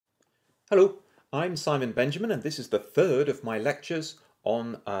Hello, I'm Simon Benjamin, and this is the third of my lectures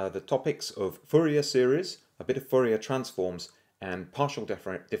on the topics of Fourier series, a bit of Fourier transforms, and partial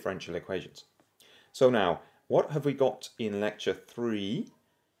differential equations. So now, what have we got in lecture 3?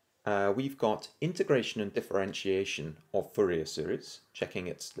 We've got integration and differentiation of Fourier series, checking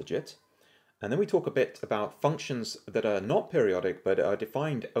it's legit. And then we talk a bit about functions that are not periodic but are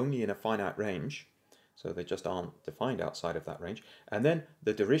defined only in a finite range. So they just aren't defined outside of that range. And then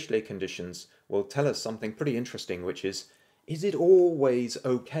the Dirichlet conditions will tell us something pretty interesting, which is it always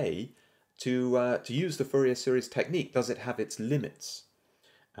okay to use the Fourier series technique? Does it have its limits?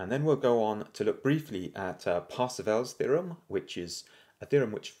 And then we'll go on to look briefly at Parseval's theorem, which is a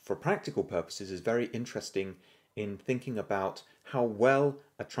theorem which, for practical purposes, is very interesting in thinking about how well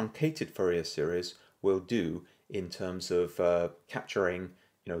a truncated Fourier series will do in terms of capturing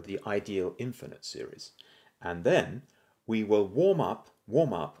the ideal infinite series. And then we will warm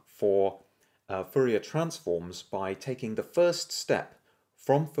up for Fourier transforms by taking the first step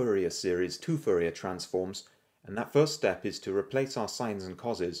from Fourier series to Fourier transforms, and that first step is to replace our sines and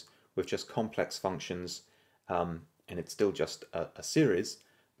coses with just complex functions, and it's still just a series,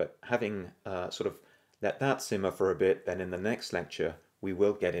 but having sort of let that simmer for a bit, then in the next lecture we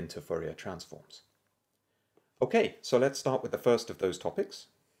will get into Fourier transforms. Okay, so let's start with the first of those topics.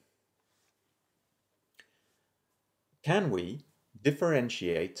 Can we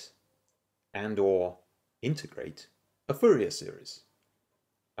differentiate and or integrate a Fourier series?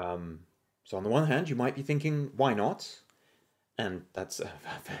 So on the one hand, you might be thinking, why not? And that's a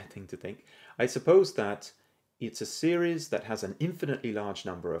fair thing to think. I suppose that it's a series that has an infinitely large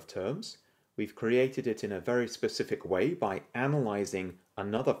number of terms. We've created it in a very specific way by analyzing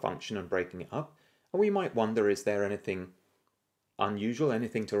another function and breaking it up. And we might wonder, is there anything unusual,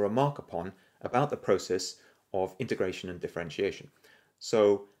 anything to remark upon about the process of integration and differentiation?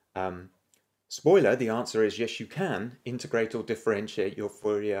 So, spoiler, the answer is yes, you can integrate or differentiate your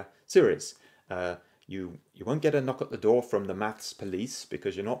Fourier series. You won't get a knock at the door from the maths police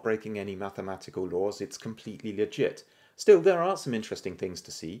because you're not breaking any mathematical laws. It's completely legit. Still, there are some interesting things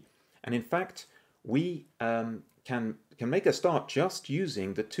to see. And in fact, we can make a start just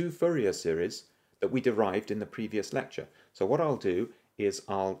using the two Fourier series that we derived in the previous lecture. So what I'll do is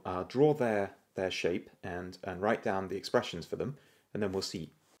I'll draw their shape and write down the expressions for them, and then we'll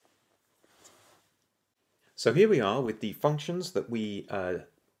see. So here we are with the functions that we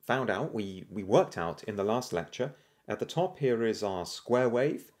we worked out in the last lecture. At the top here is our square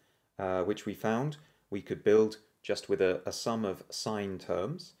wave, which we found we could build just with a sum of sine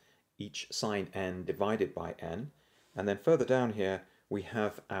terms, each sine n divided by n. And then further down here we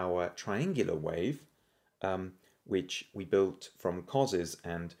have our triangular wave, which we built from causes,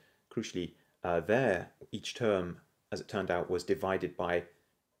 and crucially there each term, as it turned out, was divided by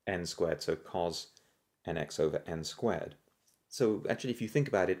n squared, so cos nx over n squared. So actually, if you think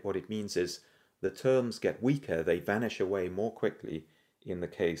about it, what it means is the terms get weaker, they vanish away more quickly in the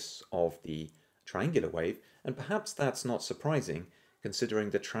case of the triangular wave, and perhaps that's not surprising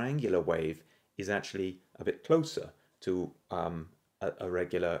considering the triangular wave is actually a bit closer to a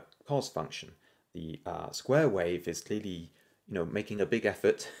regular cos function. The square wave is clearly making a big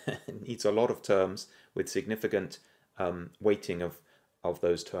effort, needs a lot of terms with significant weighting of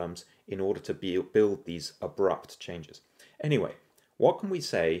those terms in order to build these abrupt changes. Anyway, what can we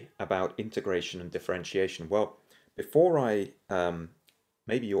say about integration and differentiation? Well, before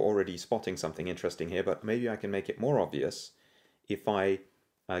maybe you're already spotting something interesting here, but maybe I can make it more obvious if I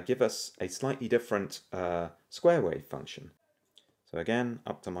give us a slightly different square wave function. So again,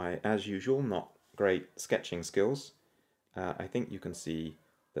 up to my, as usual, not great sketching skills, I think you can see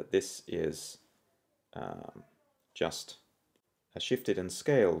that this is just a shifted and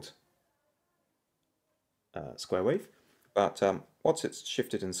scaled square wave. But what's it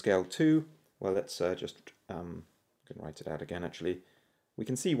shifted and scaled to? Well, let's just I can write it out again actually. We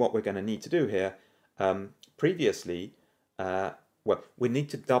can see what we're going to need to do here. Previously, well, we need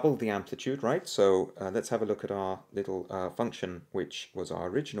to double the amplitude, right? So let's have a look at our little function, which was our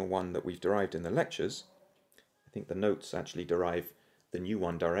original one that we've derived in the lectures. I think the notes actually derive the new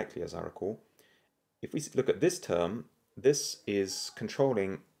one directly, as I recall. If we look at this term, this is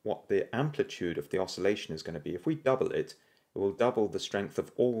controlling what the amplitude of the oscillation is going to be. If we double it, it will double the strength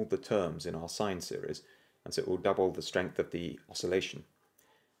of all the terms in our sine series, and so it will double the strength of the oscillation,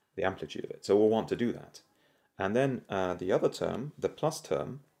 the amplitude of it. So we'll want to do that. And then the other term, the plus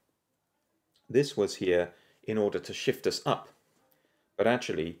term, this was here in order to shift us up. But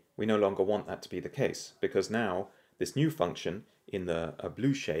actually, we no longer want that to be the case, because now this new function in the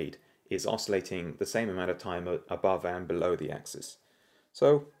blue shade is oscillating the same amount of time above and below the axis.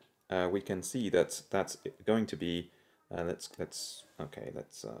 So we can see that that's going to be let's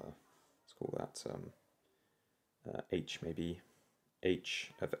call that h, maybe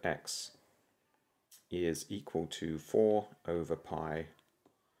h of x is equal to 4 over pi,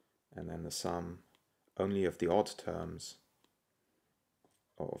 and then the sum only of the odd terms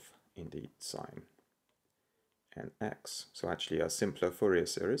of indeed sine and x. So actually a simpler Fourier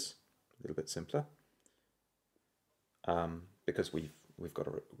series, a little bit simpler, because we've got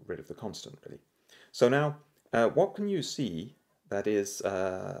rid of the constant really. So now what can you see that is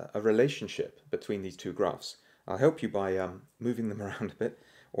a relationship between these two graphs? I'll help you by moving them around a bit,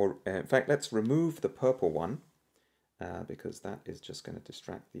 or in fact let's remove the purple one because that is just going to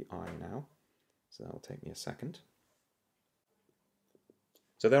distract the eye now, so that'll take me a second.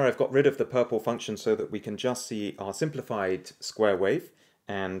 So there I've got rid of the purple function so that we can just see our simplified square wave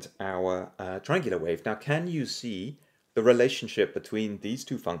and our triangular wave. Now can you see the relationship between these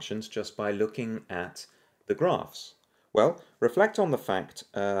two functions just by looking at the graphs? Well, reflect on the fact,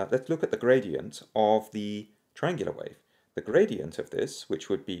 let's look at the gradient of the triangular wave. The gradient of this, which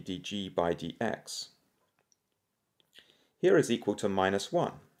would be dg by dx, here is equal to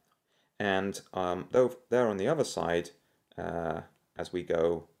 -1. And though there on the other side, as we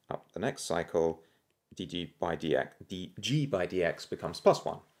go up the next cycle, dg by dx becomes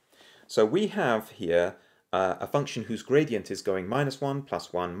 +1. So we have here a function whose gradient is going -1,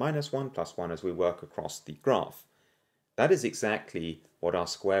 +1, -1, +1 as we work across the graph. That is exactly what our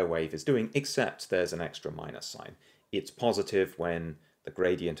square wave is doing, except there's an extra minus sign. It's positive when the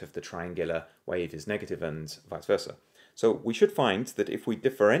gradient of the triangular wave is negative and vice versa. So we should find that if we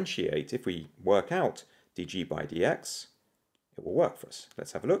differentiate, if we work out dg by dx, it will work for us.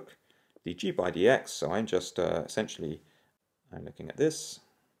 Let's have a look. dg by dx, so I'm just essentially, I'm looking at this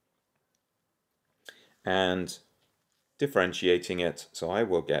and differentiating it, so I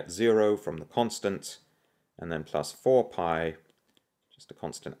will get 0 from the constant and then plus 4 pi, just a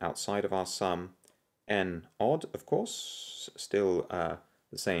constant outside of our sum, n odd, of course, still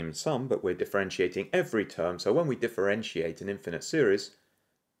the same sum, but we're differentiating every term. So when we differentiate an infinite series,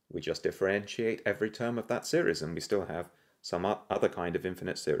 we just differentiate every term of that series, and we still have some other kind of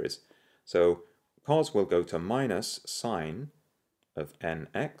infinite series. So cos will go to minus sine of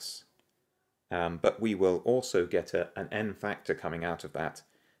nx, but we will also get an n factor coming out of that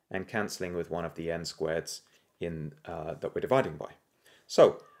and cancelling with one of the n squareds that we're dividing by.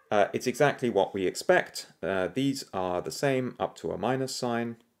 So it's exactly what we expect. These are the same up to a minus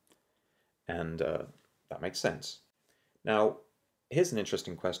sign, and that makes sense. Now, here's an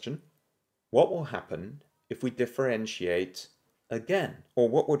interesting question. What will happen if we differentiate again? Or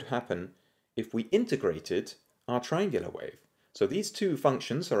what would happen if we integrated our triangular wave? So these two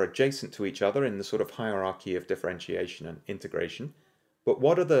functions are adjacent to each other in the sort of hierarchy of differentiation and integration. But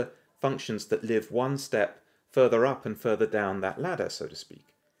what are the functions that live one step further up and further down that ladder, so to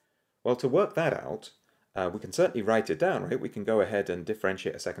speak? Well, to work that out, we can certainly write it down, right? We can go ahead and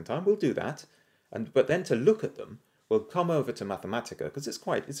differentiate a second time. We'll do that. But then to look at them, we'll come over to Mathematica because it's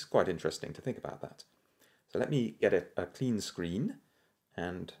quite interesting to think about that. So let me get a clean screen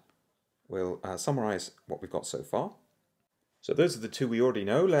and we'll summarize what we've got so far. So those are the two we already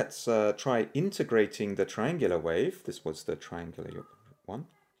know. Let's try integrating the triangular wave. This was the triangular one.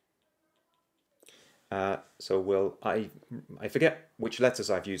 So I forget which letters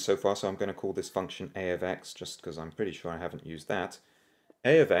I've used so far, so I'm going to call this function a of x, just because I'm pretty sure I haven't used that.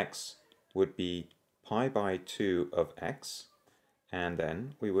 A of x would be pi by 2 of x, and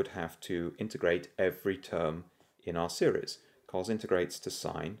then we would have to integrate every term in our series. Cos integrates to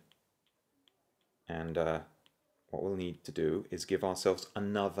sine, and what we'll need to do is give ourselves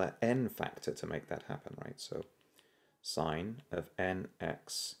another n factor to make that happen, right? So sine of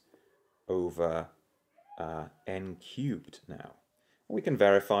nx over n cubed now. We can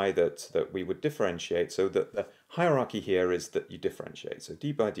verify that we would differentiate, so that the hierarchy here is that you differentiate. So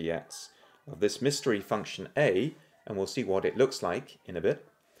d by dx of this mystery function a, and we'll see what it looks like in a bit,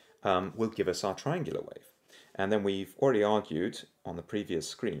 will give us our triangular wave. And then we've already argued on the previous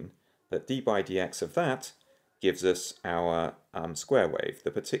screen that d by dx of that gives us our square wave,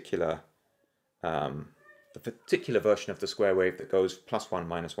 the particular version of the square wave that goes +1,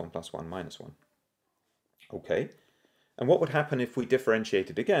 -1, +1, -1. Okay, and what would happen if we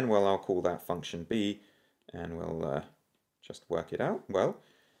differentiated again? Well, I'll call that function b, and we'll just work it out. Well,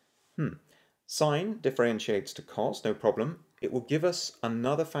 sine differentiates to cos, no problem. It will give us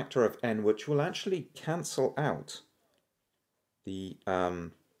another factor of n, which will actually cancel out the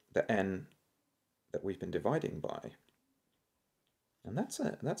n that we've been dividing by. And that's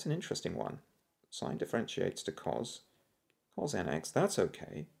an interesting one. Sine differentiates to cos nx, that's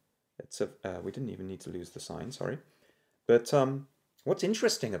okay. We didn't even need to lose the sign, sorry. But what's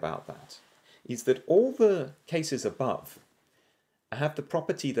interesting about that is that all the cases above have the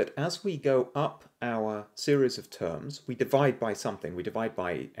property that as we go up our series of terms, we divide by something. We divide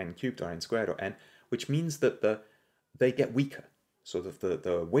by n cubed or n squared or n, which means that they get weaker. So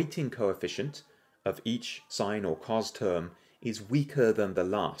the weighting coefficient of each sine or cos term is weaker than the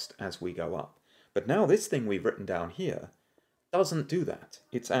last as we go up. But now this thing we've written down here doesn't do that.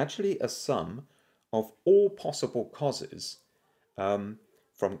 It's actually a sum of all possible causes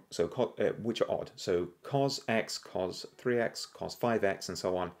which are odd. So cos x, cos 3x, cos 5x, and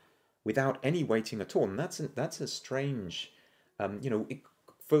so on, without any weighting at all. And that's a strange,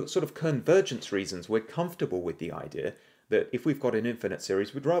 for sort of convergence reasons, we're comfortable with the idea that if we've got an infinite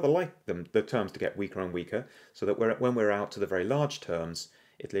series, we'd rather like the terms to get weaker and weaker, so that when we're out to the very large terms,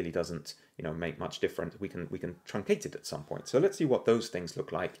 it really doesn't make much difference. We can truncate it at some point. So let's see what those things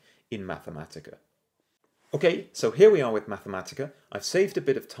look like in Mathematica. Okay, so here we are with Mathematica. I've saved a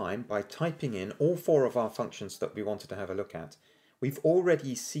bit of time by typing in all four of our functions that we wanted to have a look at. We've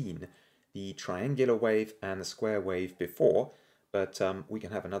already seen the triangular wave and the square wave before, but we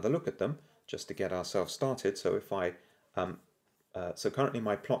can have another look at them just to get ourselves started. So if I so currently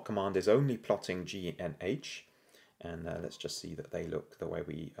my plot command is only plotting G and H, and let's just see that they look the way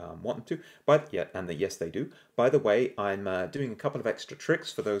we want them to. Yes, they do. By the way, I'm doing a couple of extra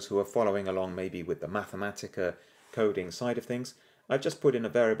tricks for those who are following along maybe with the Mathematica coding side of things. I've just put in a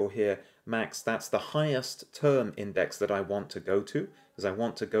variable here, max. That's the highest term index that I want to go to, because I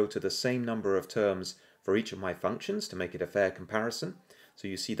want to go to the same number of terms for each of my functions to make it a fair comparison. So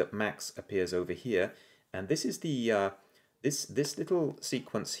you see that max appears over here, and this is the this little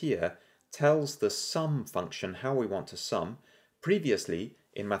sequence here tells the sum function how we want to sum. Previously,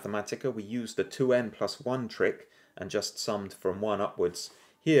 in Mathematica, we used the 2n plus 1 trick and just summed from 1 upwards.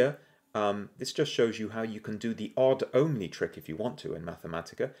 Here, this just shows you how you can do the odd-only trick if you want to in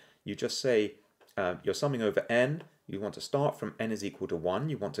Mathematica. You just say you're summing over n, you want to start from n is equal to 1,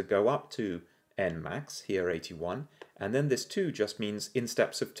 you want to go up to n max, here 81, and then this 2 just means in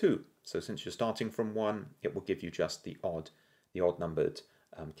steps of 2. So since you're starting from 1, it will give you just the odd-numbered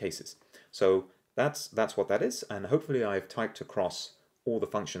cases. So that's what that is, and hopefully I've typed across all the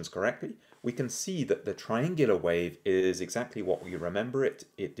functions correctly. We can see that the triangular wave is exactly what we remember it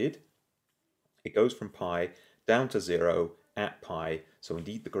did. It goes from pi down to 0 at pi, so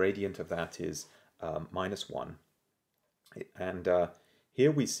indeed the gradient of that is -1. And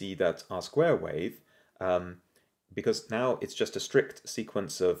here we see that our square wave, because now it's just a strict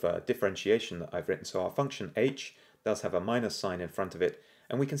sequence of differentiation that I've written, so our function h does have a minus sign in front of it.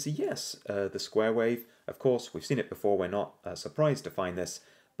 And we can see, yes, the square wave, of course, we've seen it before, we're not surprised to find this,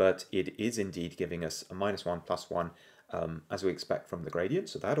 but it is indeed giving us a -1 plus 1, as we expect from the gradient,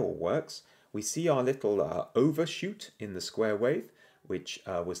 so that all works. We see our little overshoot in the square wave, which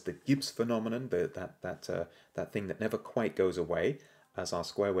was the Gibbs phenomenon, that thing that never quite goes away as our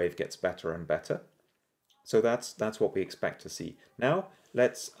square wave gets better and better. So that's what we expect to see. Now,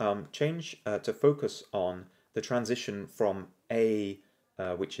 let's change to focus on the transition from A,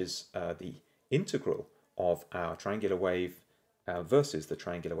 which is the integral of our triangular wave versus the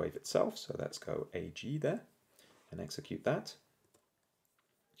triangular wave itself. So let's go AG there and execute that.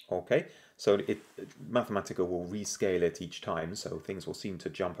 Okay, so Mathematica will rescale it each time, so things will seem to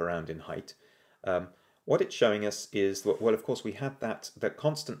jump around in height. What it's showing us is, well, of course, we had that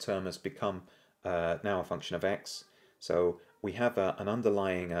constant term has become now a function of x. So we have an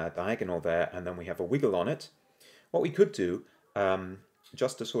underlying diagonal there, and then we have a wiggle on it. What we could do,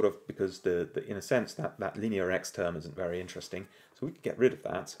 just to sort of, because in a sense that linear x term isn't very interesting, so we could get rid of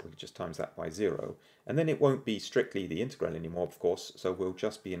that. We could just times that by 0, and then it won't be strictly the integral anymore, of course. So we'll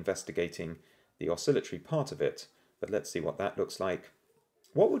just be investigating the oscillatory part of it. But let's see what that looks like.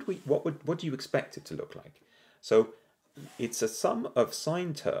 What do you expect it to look like? So it's a sum of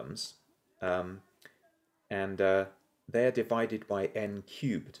sine terms, and they're divided by n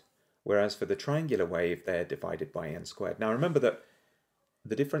cubed. Whereas for the triangular wave, they're divided by n squared. Now remember that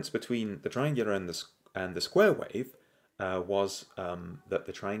the difference between the triangular and the square wave was that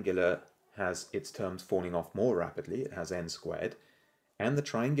the triangular has its terms falling off more rapidly. It has n squared, and the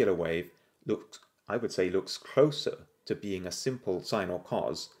triangular wave I would say, looks closer to being a simple sine or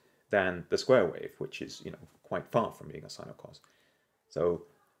cos than the square wave, which is quite far from being a sine or cos. So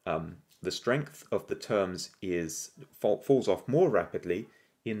the strength of the terms falls off more rapidly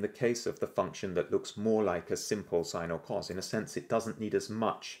in the case of the function that looks more like a simple sine or cos. In a sense, it doesn't need as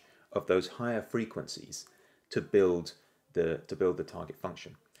much of those higher frequencies to build the target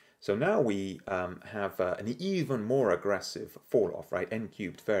function. So now we have an even more aggressive fall off, right? N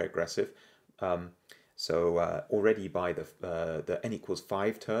cubed, very aggressive. Um, so already by the n equals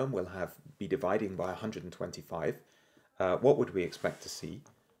 5 term, we'll be dividing by 125. What would we expect to see?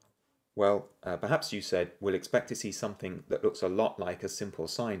 Well, perhaps you said we'll expect to see something that looks a lot like a simple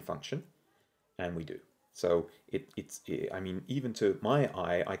sine function, and we do. So I mean, even to my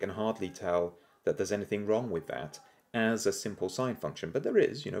eye, I can hardly tell that there's anything wrong with that as a simple sine function. But there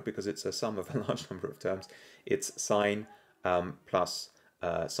is, because it's a sum of a large number of terms. It's sine plus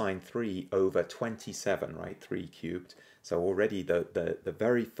sine 3 over 27, right? 3 cubed. So already the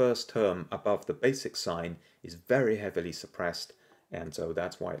very first term above the basic sine is very heavily suppressed. And so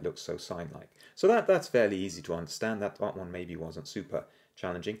that's why it looks so sine-like. So that's fairly easy to understand. That one maybe wasn't super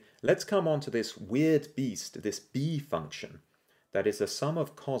challenging. Let's come on to this weird beast, this b function, that is a sum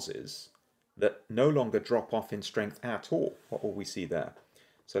of causes that no longer drop off in strength at all. What will we see there?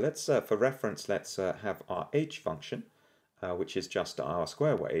 So let's, for reference, let's have our h function, which is just our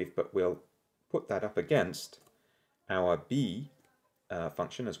square wave, but we'll put that up against our b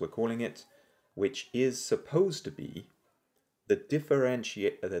function, as we're calling it, which is supposed to be the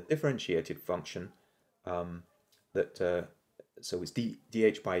differentiated function so it's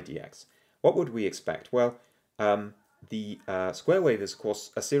dh by dx. What would we expect? Well, the square wave is, of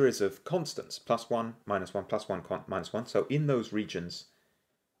course, a series of constants, +1, -1, +1, -1. So in those regions,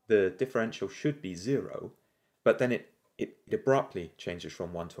 the differential should be 0, but then it abruptly changes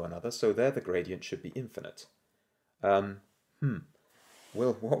from one to another. So there the gradient should be infinite. Well,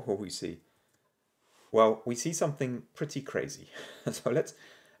 what will we see? Well, we see something pretty crazy. So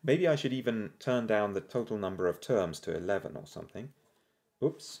maybe I should even turn down the total number of terms to 11 or something.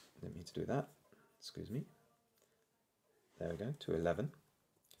 Oops, didn't mean to do that. Excuse me. There we go, to 11.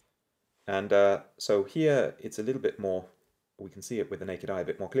 And so here it's a little bit more, we can see it with the naked eye a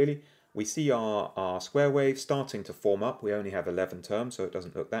bit more clearly. We see our square wave starting to form up. We only have 11 terms, so it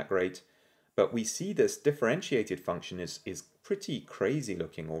doesn't look that great. But we see this differentiated function is pretty crazy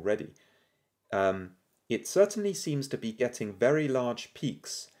looking already. It certainly seems to be getting very large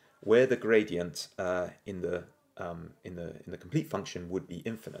peaks where the gradient in the complete function would be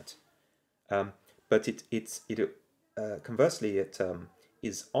infinite. But conversely, it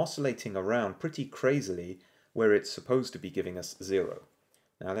is oscillating around pretty crazily where it's supposed to be giving us 0.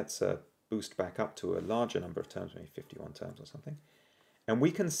 Now let's boost back up to a larger number of terms, maybe 51 terms or something. And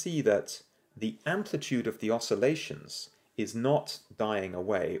we can see that the amplitude of the oscillations is not dying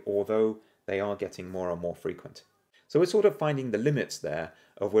away, although they are getting more and more frequent. So we're sort of finding the limits there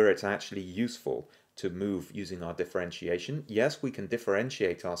of where it's actually useful to move using our differentiation. Yes, we can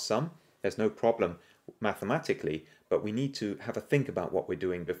differentiate our sum. There's no problem mathematically, but we need to have a think about what we're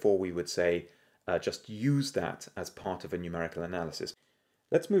doing before we would say just use that as part of a numerical analysis.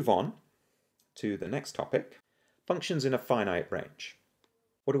 Let's move on to the next topic, functions in a finite range.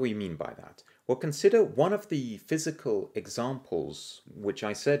 What do we mean by that? Well, consider one of the physical examples which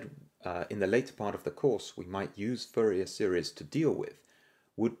I said in the later part of the course we might use Fourier series to deal with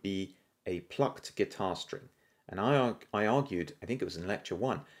would be a plucked guitar string. And I argued, I think it was in lecture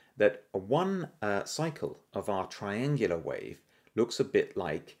 1, that one cycle of our triangular wave looks a bit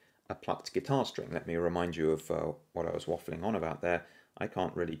like a plucked guitar string. Let me remind you of what I was waffling on about there. I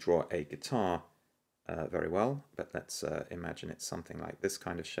can't really draw a guitar very well, but let's imagine it's something like this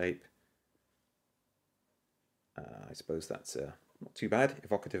kind of shape. I suppose that's not too bad,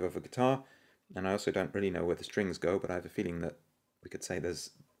 evocative of a guitar. And I also don't really know where the strings go, but I have a feeling that we could say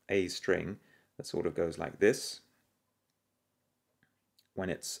there's a string that sort of goes like this when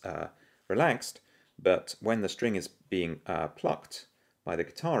it's relaxed, but when the string is being plucked by the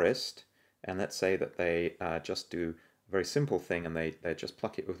guitarist, and let's say that they just do a very simple thing and they just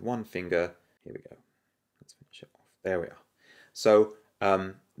pluck it with one finger. Here we go. Let's finish it off. There we are. So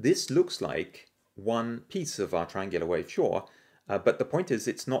this looks like one piece of our triangular wave, sure, but the point is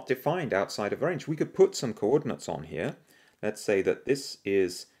it's not defined outside of a range. We could put some coordinates on here. Let's say that this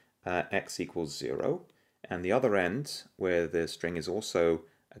is x equals 0, and the other end, where the string is also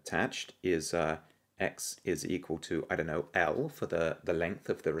attached, is x is equal to, I don't know, L for the length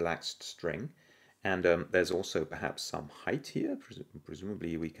of the relaxed string. And there's also perhaps some height here.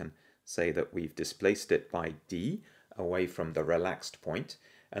 Presumably we can say that we've displaced it by d away from the relaxed point.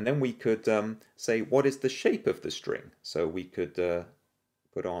 And then we could say what is the shape of the string. So we could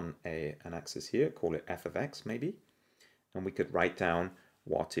put on an axis here, call it f of x maybe, and we could write down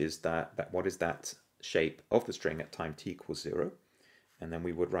what is that shape of the string at time t equals 0. And then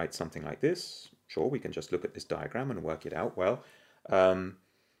we would write something like this. Sure, we can just look at this diagram and work it out. Well,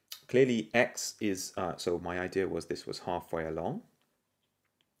 clearly x is, so my idea was this was halfway along.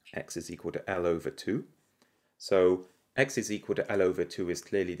 x is equal to L over 2. So x is equal to L over 2 is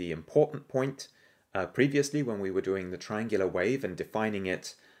clearly the important point. Previously, when we were doing the triangular wave and defining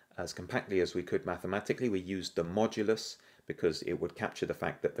it as compactly as we could mathematically, we used the modulus because it would capture the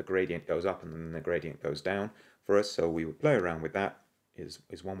fact that the gradient goes up and then the gradient goes down for us. So we would play around with that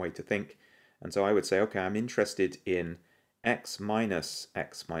is one way to think. And so I would say, okay, I'm interested in x minus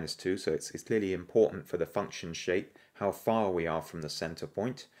 2. So it's clearly important for the function shape how far we are from the center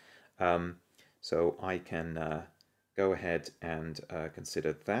point. So I can go ahead and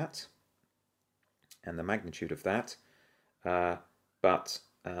consider that and the magnitude of that. But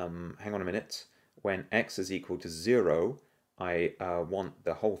hang on a minute. When x is equal to 0, I want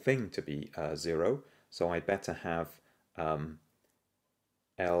the whole thing to be 0. So I better have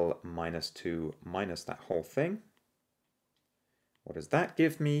L minus 2 minus that whole thing. What does that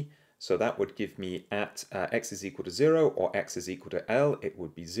give me? So that would give me at x is equal to 0 or x is equal to L, it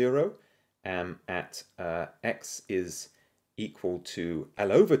would be 0. At x is equal to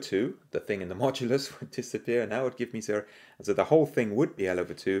L over 2, the thing in the modulus would disappear, and that would give me 0. And so the whole thing would be L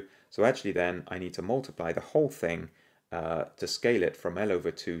over 2. So actually then I need to multiply the whole thing to scale it from L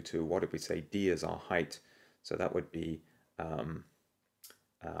over 2 to, what did we say, d is our height. So that would be,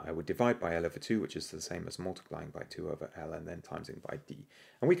 I would divide by L over 2, which is the same as multiplying by 2 over L and then timesing by d.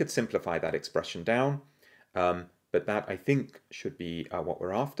 And we could simplify that expression down, but that I think should be what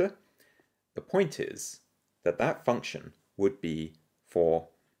we're after. The point is that that function would be for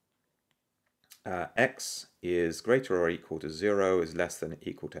x is greater or equal to 0 is less than or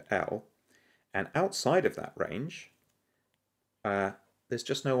equal to L. And outside of that range, there's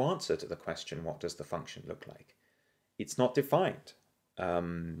just no answer to the question, what does the function look like? It's not defined.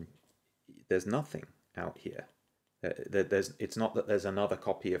 There's nothing out here. It's not that there's another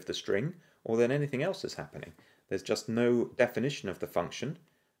copy of the string or that anything else is happening. There's just no definition of the function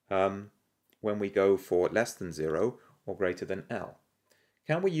when we go for less than 0 or greater than L.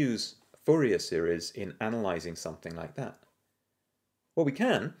 Can we use Fourier series in analyzing something like that? Well, we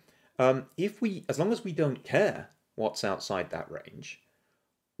can. As long as we don't care what's outside that range,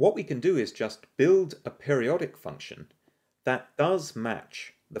 what we can do is just build a periodic function that does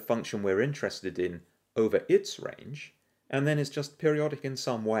match the function we're interested in over its range, and then is just periodic in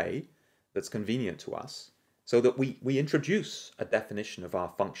some way that's convenient to us, so that we introduce a definition of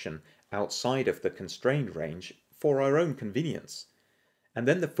our function outside of the constrained range for our own convenience. And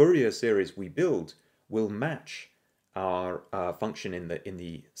then the Fourier series we build will match our function in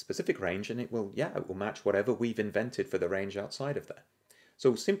the specific range, and it will match whatever we've invented for the range outside of there.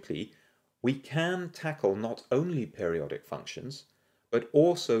 So simply, we can tackle not only periodic functions, but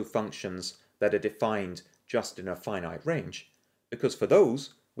also functions that are defined just in a finite range, because for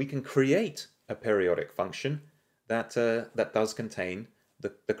those, we can create a periodic function that does contain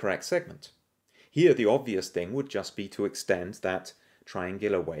the correct segment. Here, the obvious thing would just be to extend that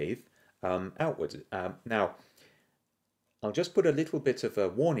triangular wave outwards. Now, I'll just put a little bit of a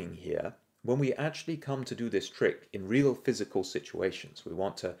warning here. When we actually come to do this trick in real physical situations, we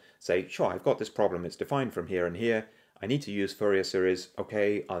want to say, sure, I've got this problem, it's defined from here and here, I need to use Fourier series,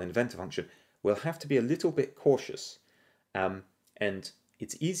 okay, I'll invent a function. We'll have to be a little bit cautious. And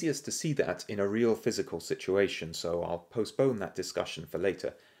it's easiest to see that in a real physical situation, so I'll postpone that discussion for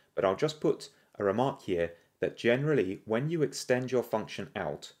later. But I'll just put a remark here that generally, when you extend your function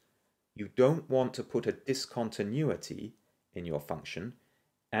out, you don't want to put a discontinuity in your function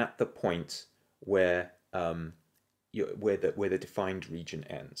at the point where the defined region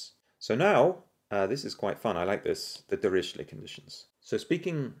ends. So now, this is quite fun, I like this, the Dirichlet conditions. So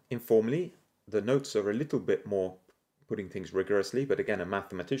speaking informally, the notes are a little bit more putting things rigorously, but again, a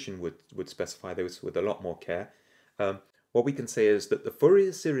mathematician would specify those with a lot more care. What we can say is that the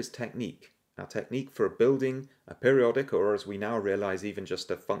Fourier series technique, our technique for building a periodic, or as we now realize, even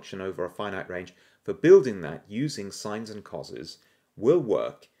just a function over a finite range, for building that using sines and causes, will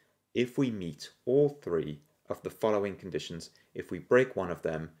work if we meet all three of the following conditions. If we break one of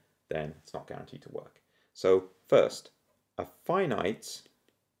them, then it's not guaranteed to work. So first, the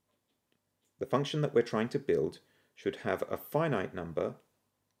function that we're trying to build should have a finite number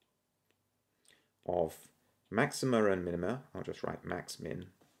of maxima and minima, I'll just write max min,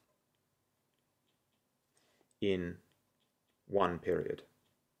 in one period.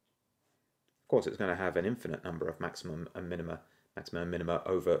 Of course, it's going to have an infinite number of maximum and minima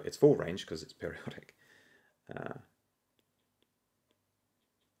over its full range because it's periodic.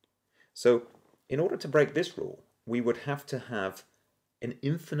 So in order to break this rule, we would have to have an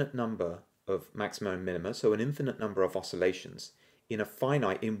infinite number of maxima and minima, so an infinite number of oscillations in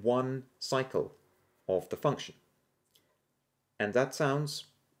one cycle of the function. And that sounds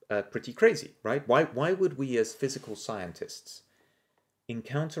pretty crazy, right? Why would we as physical scientists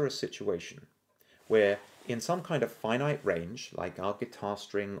encounter a situation where in some kind of finite range, like our guitar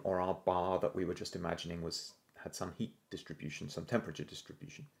string or our bar that we were just imagining had some heat distribution, some temperature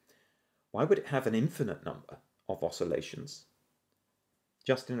distribution, why would it have an infinite number of oscillations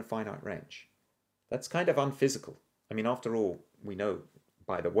just in a finite range? That's kind of unphysical. I mean, after all, we know,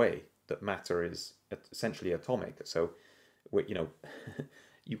 by the way, that matter is essentially atomic. So, you know,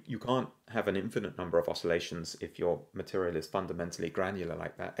 you can't have an infinite number of oscillations if your material is fundamentally granular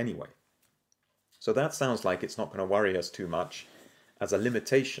like that anyway. So that sounds like it's not going to worry us too much as a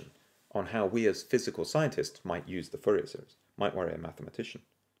limitation on how we as physical scientists might use the Fourier series. Might worry a mathematician.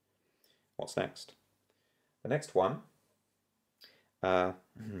 What's next? The next one, yeah,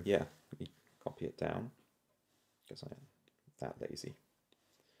 let me copy it down because I'm that lazy.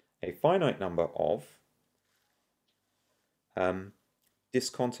 A finite number of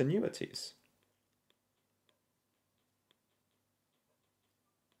discontinuities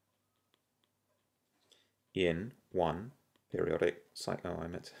in one periodic cycle. Oh, I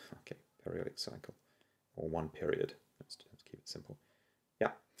meant, okay, periodic cycle, or one period. Let's keep it simple.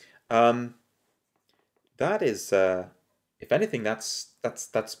 Yeah. That is, if anything, that's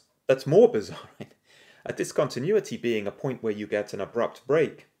more bizarre, right? A discontinuity being a point where you get an abrupt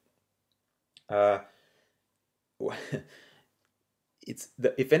break.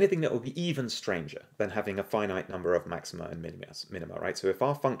 If anything, that will be even stranger than having a finite number of maxima and minima, right? So if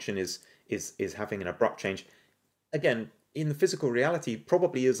our function is having an abrupt change, again, in the physical reality,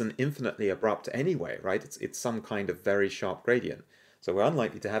 probably isn't infinitely abrupt anyway, right? It's some kind of very sharp gradient. So we're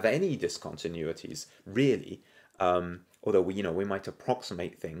unlikely to have any discontinuities, really. Although we might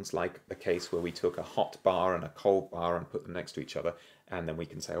approximate things like the case where we took a hot bar and a cold bar and put them next to each other, and then we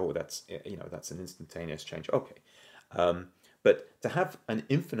can say, oh, that's an instantaneous change. Okay. But to have an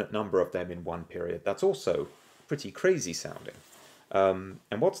infinite number of them in one period, that's also pretty crazy sounding. And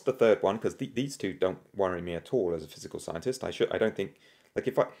what's the third one? Because these two don't worry me at all as a physical scientist. I don't think, like,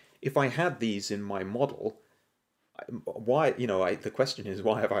 if I had these in my model, why, the question is,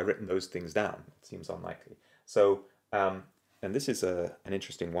 why have I written those things down? It seems unlikely. So, and this is an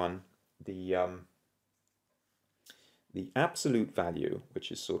interesting one. The absolute value,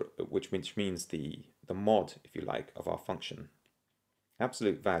 which means the mod, if you like, of our function,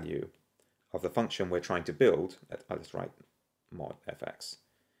 absolute value of the function we're trying to build, let's write mod fx,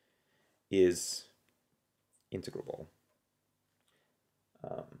 is integrable.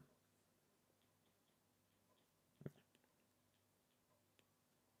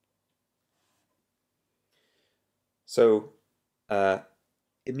 So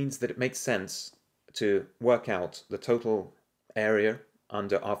it means that it makes sense to work out the total area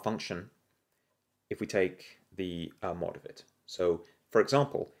under our function if we take the mod of it. So, for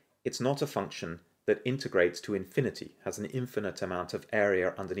example, it's not a function that integrates to infinity, has an infinite amount of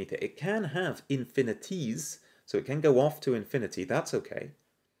area underneath it. It can have infinities, so it can go off to infinity, that's okay.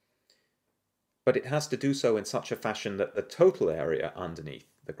 But it has to do so in such a fashion that the total area underneath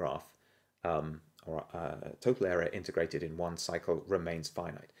the graph, or total area integrated in one cycle, remains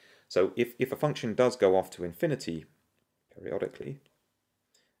finite. So if a function does go off to infinity periodically,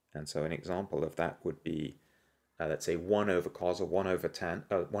 and so an example of that would be, let's say 1 over cos or 1 over tan,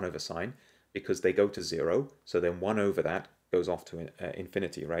 1 over sine, because they go to 0, so then 1 over that goes off to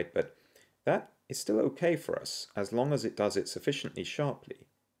infinity, right? But that is still okay for us, as long as it does it sufficiently sharply.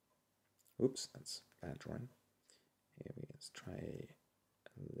 Oops, that's bad drawing. Here let's try a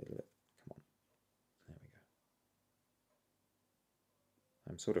little bit. Come on. There we go.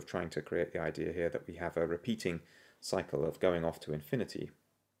 I'm sort of trying to create the idea here that we have a repeating cycle of going off to infinity.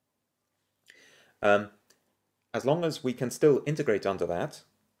 As long as we can still integrate under that,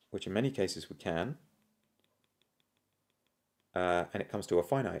 which in many cases we can, and it comes to a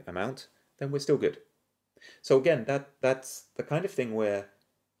finite amount, then we're still good. So again, that's the kind of thing where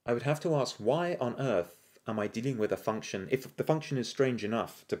I would have to ask, why on earth am I dealing with a function? If the function is strange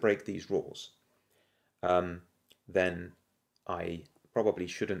enough to break these rules, then I probably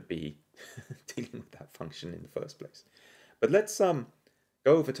shouldn't be dealing with that function in the first place. But let's go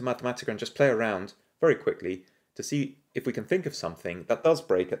over to Mathematica and just play around very quickly to see if we can think of something that does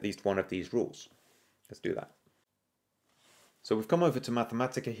break at least one of these rules. Let's do that. So we've come over to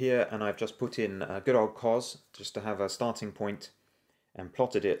Mathematica here, and I've just put in good old cos just to have a starting point, and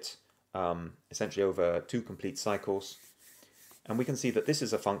plotted it essentially over 2 complete cycles. And we can see that this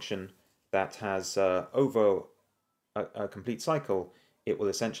is a function that has, over a complete cycle, it will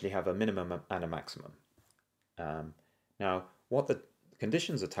essentially have a minimum and a maximum. Now, what the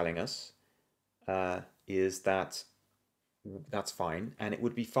conditions are telling us is that that's fine, and it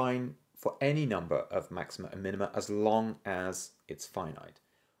would be fine for any number of maxima and minima as long as it's finite.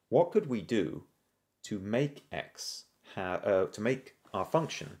 What could we do to make to make our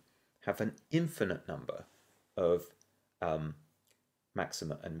function have an infinite number of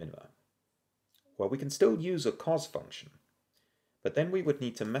maxima and minima? Well, we can still use a cos function, but then we would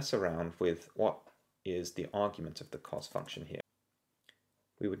need to mess around with what is the argument of the cos function here.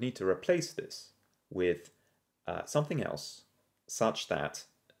 We would need to replace this with something else such that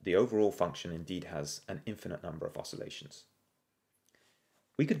the overall function indeed has an infinite number of oscillations.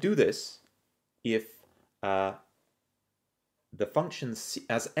 We could do this if the function,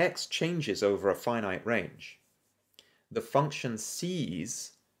 as x changes over a finite range, the function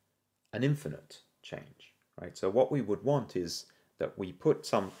sees an infinite change, right? So what we would want is that we put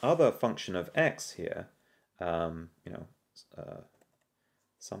some other function of x here, some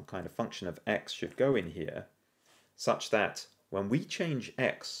kind of function of x should go in here, such that when we change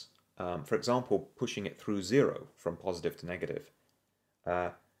x, for example, pushing it through 0 from positive to negative,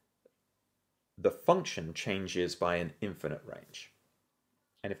 the function changes by an infinite range.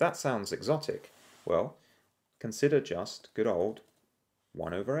 And if that sounds exotic, well, consider just good old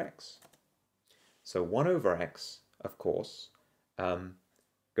 1 over x. So 1 over x, of course,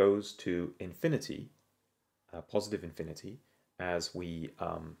 goes to infinity, positive infinity, as we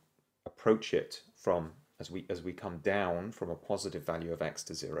approach it from, as we come down from a positive value of x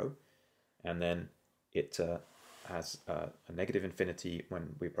to 0, and then it has a negative infinity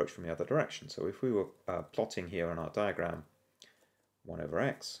when we approach from the other direction. So if we were plotting here on our diagram 1 over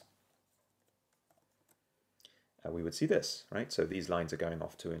x, we would see this, right? So these lines are going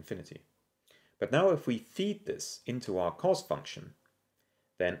off to infinity. But now if we feed this into our cos function,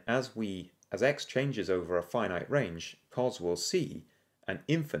 then as x changes over a finite range, cos will see an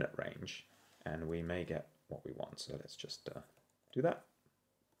infinite range, and we may get what we want. So let's just do that.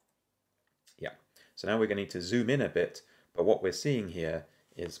 Yeah. So now we're going to need to zoom in a bit, but what we're seeing here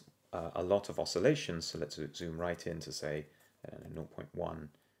is a lot of oscillations. So let's zoom right in to say 0.1.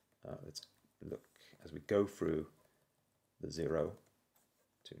 Let's look as we go through the 0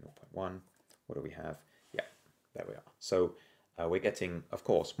 to 0.1. What do we have? Yeah, there we are. So we're getting, of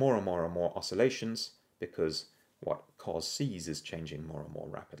course, more and more and more oscillations because what cos sees is changing more and more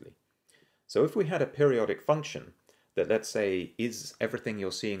rapidly. So if we had a periodic function that, let's say, is everything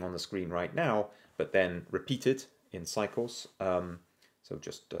you're seeing on the screen right now, but then repeated in cycles, so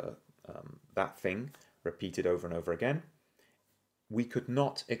just that thing repeated over and over again, we could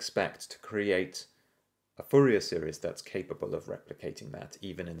not expect to create a Fourier series that's capable of replicating that,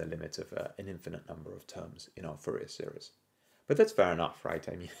 even in the limit of an infinite number of terms in our Fourier series. But that's fair enough, right?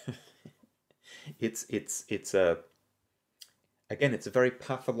 I mean, again, it's a very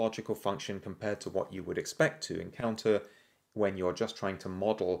pathological function compared to what you would expect to encounter when you're just trying to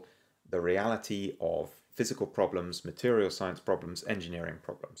model the reality of physical problems, material science problems, engineering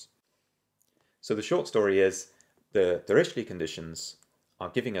problems. So the short story is the Dirichlet conditions are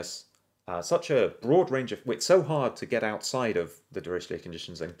giving us such a broad range of, it's so hard to get outside of the Dirichlet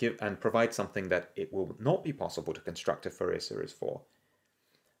conditions and provide something that it will not be possible to construct a Fourier series for,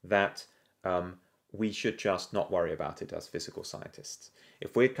 that we should just not worry about it as physical scientists.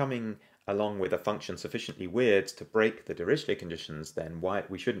 If we're coming along with a function sufficiently weird to break the Dirichlet conditions, then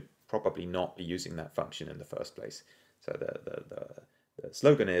we shouldn't probably not be using that function in the first place. So the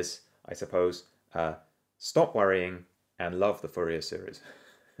slogan is, I suppose, stop worrying and love the Fourier series.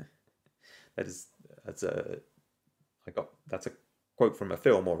 That's a quote from a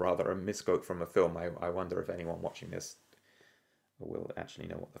film, or rather a misquote from a film. I wonder if anyone watching this will actually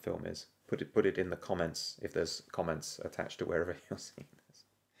know what the film is. Put it in the comments if there's comments attached to wherever you're seeing this.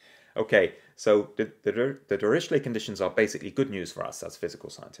 Okay, so the Dirichlet conditions are basically good news for us as physical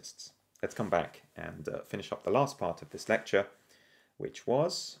scientists. Let's come back and finish up the last part of this lecture, which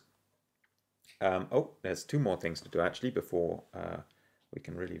was... there's two more things to do actually before we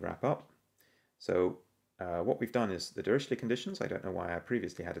can really wrap up. So what we've done is the Dirichlet conditions. I don't know why I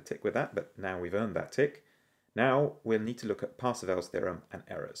previously had a tick with that, but now we've earned that tick. Now we'll need to look at Parsifal's theorem and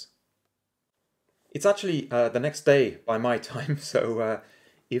errors. It's actually the next day by my time, so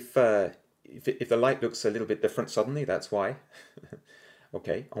if the light looks a little bit different suddenly, that's why.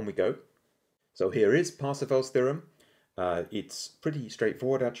 Okay, on we go. So here is Parsifal's theorem. It's pretty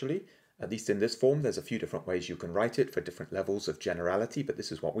straightforward actually, at least in this form. There's a few different ways you can write it for different levels of generality, but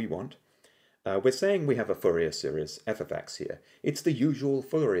this is what we want. We're saying we have a Fourier series, f of x here. It's the usual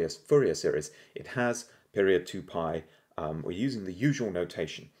Fourier series. It has period 2 pi. We're using the usual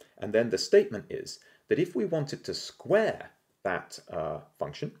notation. And then the statement is that if we wanted to square that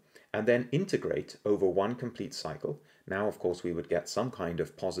function and then integrate over one complete cycle, now of course we would get some kind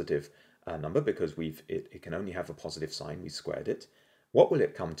of positive number because it can only have a positive sign, we squared it. What will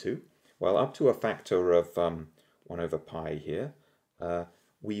it come to? Well, up to a factor of 1 over pi here,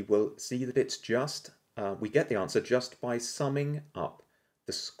 we will see that it's just, we get the answer just by summing up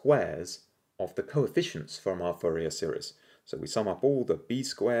the squares of the coefficients from our Fourier series. So we sum up all the b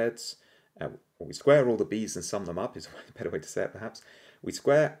squareds, or we square all the b's and sum them up is a better way to say it perhaps. We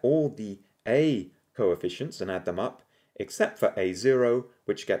square all the a coefficients and add them up, except for a0,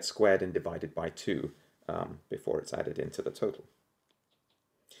 which gets squared and divided by 2 before it's added into the total.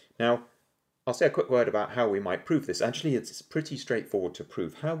 Now, I'll say a quick word about how we might prove this. Actually, it's pretty straightforward to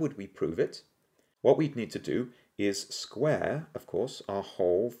prove. How would we prove it? What we'd need to do is square, of course, our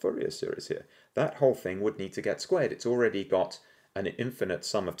whole Fourier series here. That whole thing would need to get squared. It's already got an infinite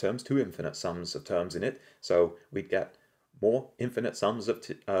sum of terms, 2 infinite sums of terms in it, so we'd get more infinite sums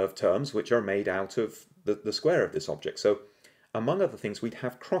of terms which are made out of the square of this object. So among other things, we'd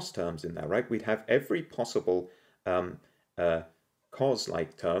have cross terms in there, right? We'd have every possible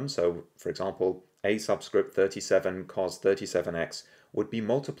cos-like term. So for example, a subscript 37 cos 37x would be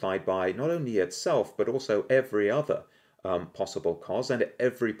multiplied by not only itself, but also every other possible cos and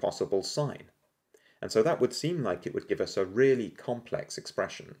every possible sine. And so that would seem like it would give us a really complex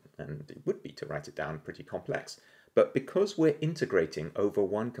expression, and it would be to write it down pretty complex. But because we're integrating over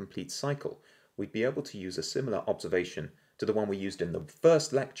one complete cycle, we'd be able to use a similar observation to the one we used in the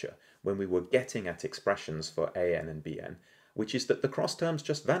first lecture when we were getting at expressions for an and bn, which is that the cross terms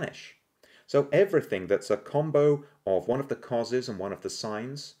just vanish. So everything that's a combo of one of the causes and one of the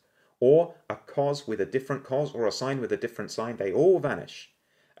sines, or a cos with a different cos or a sine with a different sine, they all vanish.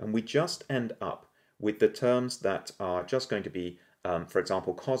 And we just end up with the terms that are just going to be, for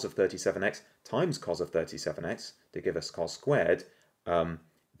example, cos of 37x times cos of 37x to give us cos squared.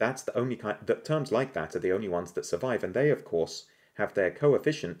 That's the only kind, the terms like that are the only ones that survive, and they, of course, have their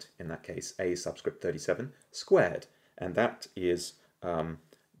coefficient, in that case, a subscript 37, squared. And that is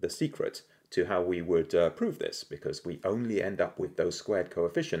the secret to how we would prove this, because we only end up with those squared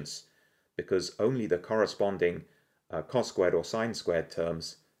coefficients because only the corresponding cos squared or sine squared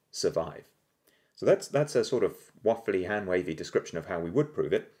terms survive. So that's a sort of waffly, hand-wavy description of how we would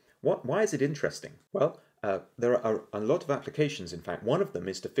prove it. Why is it interesting? Well, there are a lot of applications. In fact, one of them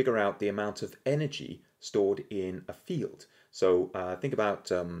is to figure out the amount of energy stored in a field. So think about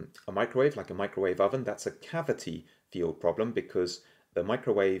a microwave, like a microwave oven. That's a cavity field problem because the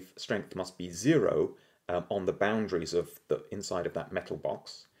microwave strength must be 0 on the boundaries of the inside of that metal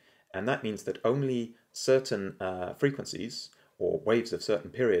box. And that means that only certain frequencies or waves of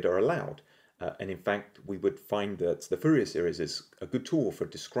certain period are allowed. And in fact, we would find that the Fourier series is a good tool for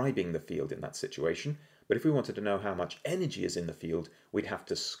describing the field in that situation. But if we wanted to know how much energy is in the field, we'd have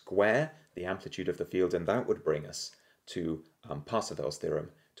to square the amplitude of the field, and that would bring us to Parseval's theorem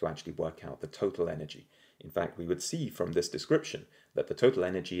to actually work out the total energy. In fact, we would see from this description that the total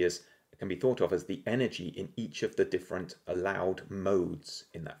energy can be thought of as the energy in each of the different allowed modes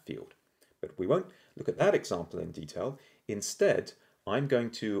in that field. But we won't look at that example in detail. Instead, I'm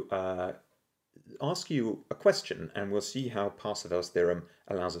going to ask you a question, and we'll see how Parseval's theorem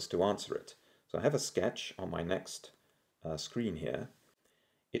allows us to answer it. So I have a sketch on my next screen here.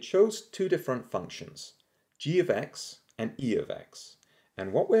 It shows two different functions, g of x and e of x.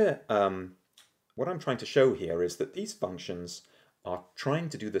 And what I'm trying to show here is that these functions are trying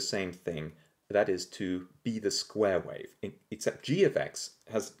to do the same thing, that is to be the square wave, except g of x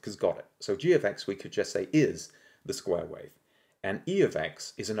has got it. So g of x we could just say is the square wave. And e of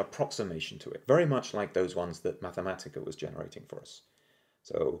x is an approximation to it, very much like those ones that Mathematica was generating for us.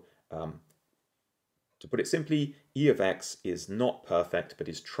 So to put it simply, e of x is not perfect, but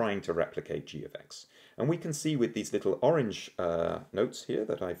is trying to replicate g of x. And we can see with these little orange notes here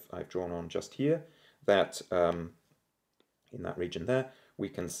that I've drawn on just here, that in that region there, we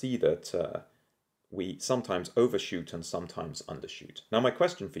can see that we sometimes overshoot and sometimes undershoot. Now my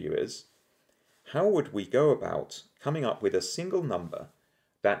question for you is, how would we go about coming up with a single number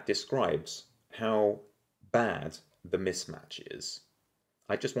that describes how bad the mismatch is?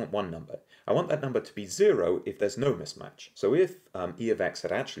 I just want one number. I want that number to be 0 if there's no mismatch. So if e of x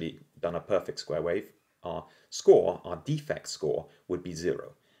had actually done a perfect square wave, our defect score, would be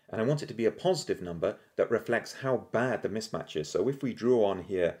 0. And I want it to be a positive number that reflects how bad the mismatch is. So if we drew on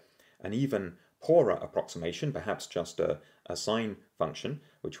here an even poorer approximation, perhaps just a sine function,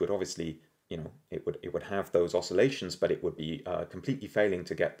 which would obviously, it would have those oscillations, but it would be completely failing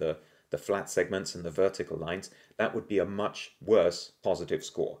to get the flat segments and the vertical lines, that would be a much worse positive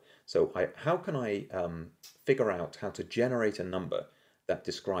score. So how can I figure out how to generate a number that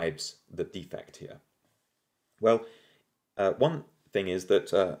describes the defect here? Well, One thing is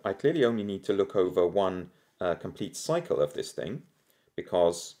that I clearly only need to look over one complete cycle of this thing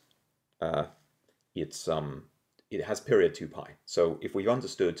because uh, it's it has period 2 pi. So if we've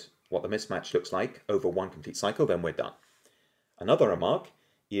understood what the mismatch looks like over one complete cycle, then we're done. Another remark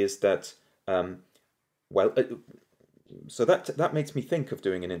is that well, so that makes me think of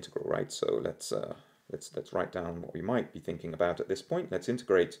doing an integral, right? So let's write down what we might be thinking about at this point. Let's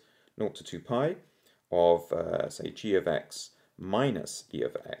integrate 0 to 2 pi of say g of x minus e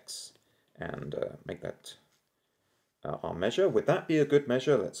of x, and make that our measure. Would that be a good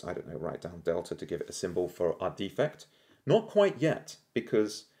measure? Let's, I don't know, write down delta to give it a symbol for our defect. Not quite yet,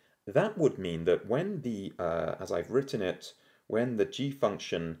 because that would mean that when the, as I've written it, when the g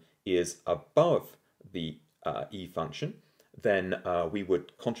function is above the e function, then we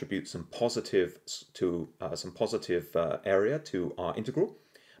would contribute some positive to area to our integral.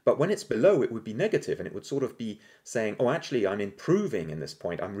 But when it's below, it would be negative, and it would sort of be saying, oh, actually, I'm improving in this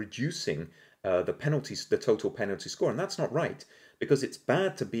point. I'm reducing the total penalty score, and that's not right, because it's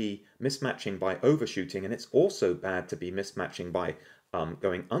bad to be mismatching by overshooting, and it's also bad to be mismatching by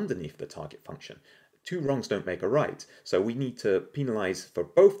going underneath the target function. Two wrongs don't make a right, so we need to penalize for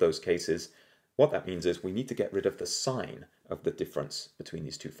both those cases. What that means is we need to get rid of the sign of the difference between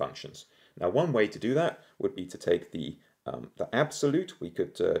these two functions. Now, one way to do that would be to take the absolute. We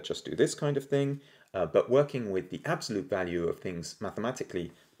could just do this kind of thing, but working with the absolute value of things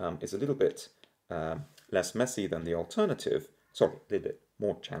mathematically is a little bit less messy than the alternative. Sorry, a little bit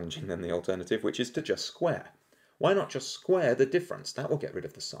more challenging than the alternative, which is to just square. Why not just square the difference? That will get rid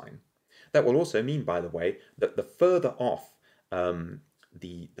of the sign. That will also mean, by the way, that the further off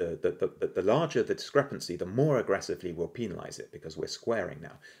the larger the discrepancy, the more aggressively we'll penalize it, because we're squaring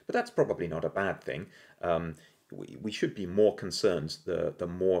now. But that's probably not a bad thing. We should be more concerned the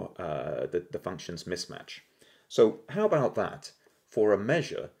more the functions mismatch. So how about that for a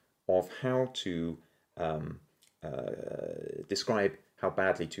measure of how to describe how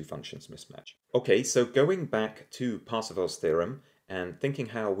badly two functions mismatch? Okay, so going back to Parsifal's theorem and thinking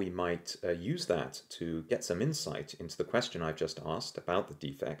how we might use that to get some insight into the question I've just asked about the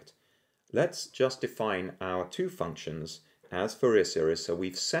defect, let's just define our two functions as Fourier series. So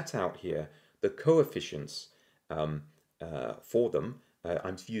we've set out here the coefficients for them.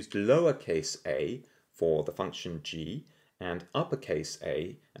 I've used lowercase a for the function g and uppercase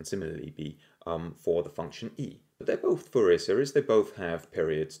a, and similarly b, for the function e. But they're both Fourier series, they both have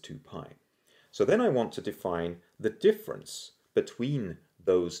periods 2 pi. So then I want to define the difference between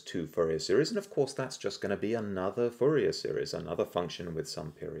those two Fourier series, and of course that's just going to be another Fourier series, another function with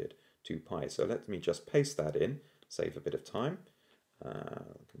some period 2 pi. So let me just paste that in, save a bit of time. I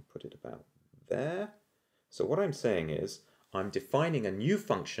can put it about there. So what I'm saying is I'm defining a new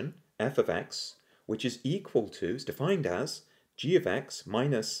function, f of x, which is equal to, is defined as g of x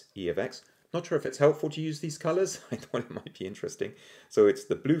minus e of x. Not sure if it's helpful to use these colors. I thought it might be interesting. So it's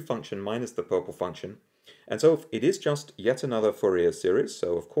the blue function minus the purple function. And so it is just yet another Fourier series.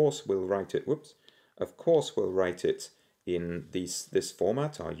 So of course we'll write it, of course we'll write it in this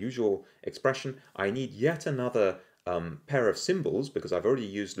format, our usual expression. I need yet another pair of symbols because I've already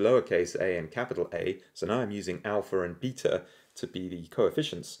used lowercase a and capital A. So now I'm using alpha and beta to be the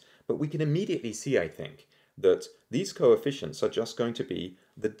coefficients. But we can immediately see, I think, that these coefficients are just going to be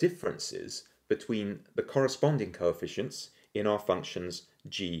the differences between the corresponding coefficients in our functions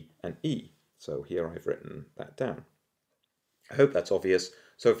g and e. So here I've written that down. I hope that's obvious.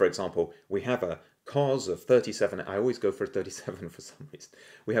 So for example, we have a cos of 37, I always go for 37 for some reason.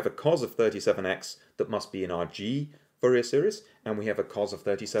 We have a cos of 37x that must be in our g Fourier series, and we have a cos of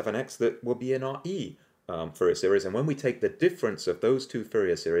 37x that will be in our e Fourier series. And when we take the difference of those two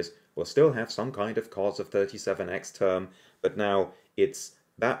Fourier series, we'll still have some kind of cos of 37x term, but now it's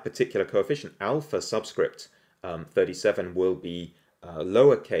that particular coefficient, alpha subscript 37, will be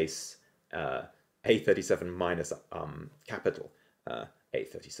lowercase a37 minus capital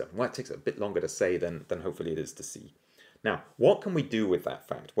A37. Well, it takes a bit longer to say than hopefully it is to see. Now, what can we do with that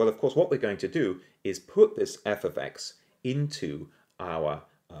fact? Well, of course, what we're going to do is put this f of x into our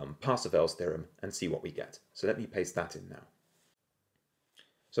Parsifal's theorem and see what we get. So let me paste that in now.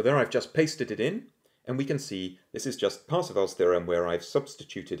 So there I've just pasted it in, and we can see this is just Parsifal's theorem where I've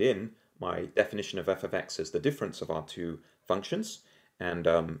substituted in my definition of f of x as the difference of our two functions. And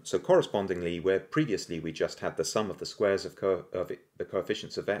so correspondingly, where previously we just had the sum of the squares of the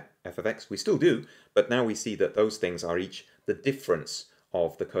coefficients of f of x, we still do, but now we see that those things are each the difference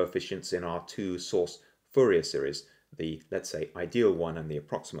of the coefficients in our two source Fourier series, the, let's say, ideal one and the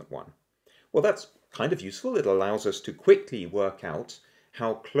approximate one. Well, that's kind of useful. It allows us to quickly work out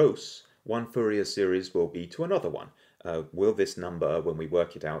how close one Fourier series will be to another one. will this number, when we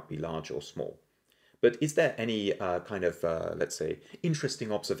work it out, be large or small? But is there any kind of, let's say,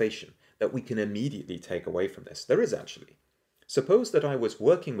 interesting observation that we can immediately take away from this? There is actually. Suppose that I was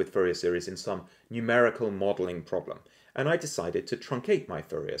working with Fourier series in some numerical modeling problem, and I decided to truncate my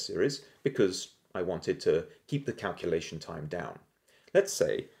Fourier series because I wanted to keep the calculation time down. Let's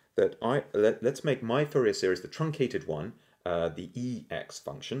say that let's make my Fourier series, the truncated one, the ex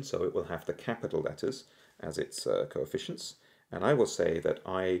function, so it will have the capital letters as its coefficients, and I will say that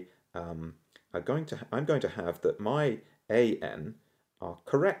I'm going to have that my an are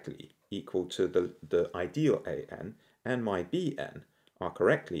correctly equal to the ideal an, and my bn are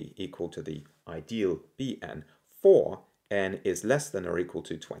correctly equal to the ideal bn for n is less than or equal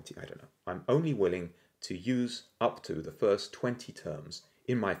to 20. I don't know. I'm only willing to use up to the first 20 terms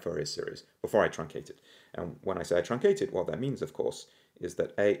in my Fourier series before I truncate it. And when I say I truncate it, what that means, of course, is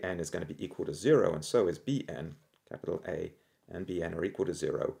that an is going to be equal to 0, and so is bn, capital A, and bn are equal to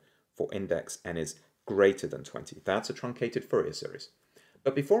 0 for index n is greater than 20. That's a truncated Fourier series.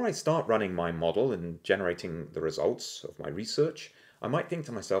 But before I start running my model and generating the results of my research, I might think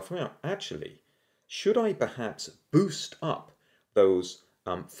to myself, well, actually, should I perhaps boost up those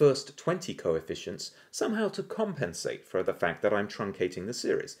first 20 coefficients somehow to compensate for the fact that I'm truncating the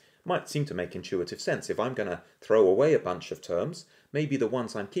series? Might seem to make intuitive sense. If I'm going to throw away a bunch of terms, maybe the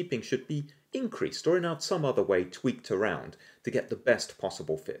ones I'm keeping should be increased or in some other way tweaked around to get the best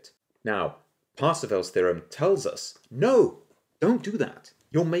possible fit. Now, Parseval's theorem tells us, no, don't do that.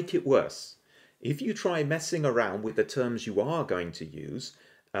 You'll make it worse. If you try messing around with the terms you are going to use,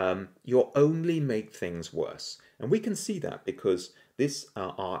 you'll only make things worse. And we can see that because this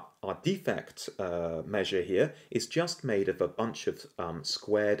our defect measure here is just made of a bunch of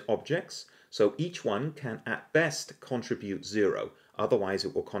squared objects. So each one can at best contribute 0. Otherwise,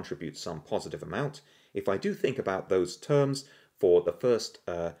 it will contribute some positive amount. If I do think about those terms for the first,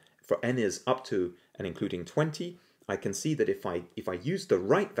 for n is up to and including 20, I can see that if I use the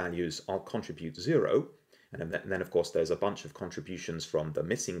right values, I'll contribute 0. And then, of course, there's a bunch of contributions from the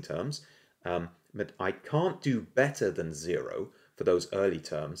missing terms. But I can't do better than 0 for those early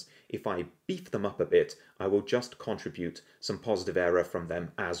terms. If I beef them up a bit, I will just contribute some positive error from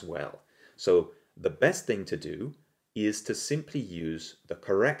them as well. So the best thing to do is to simply use the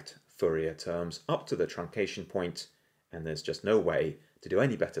correct Fourier terms up to the truncation point, and there's just no way to do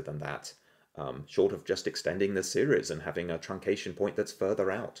any better than that, short of just extending the series and having a truncation point that's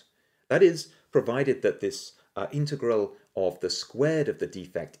further out. That is, provided that this integral of the squared of the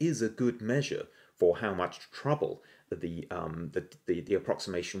defect is a good measure for how much trouble the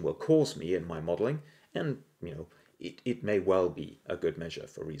approximation will cause me in my modeling, and it may well be a good measure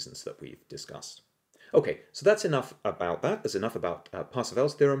for reasons that we've discussed. Okay, so that's enough about that. There's enough about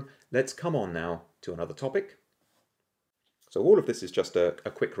Parseval's theorem. Let's come on now to another topic. So all of this is just a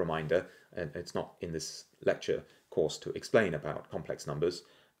quick reminder, and it's not in this lecture course to explain about complex numbers,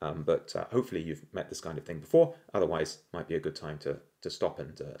 but hopefully you've met this kind of thing before. Otherwise, it might be a good time to stop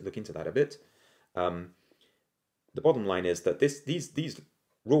and look into that a bit. The bottom line is that these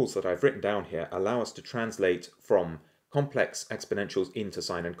rules that I've written down here allow us to translate from complex exponentials into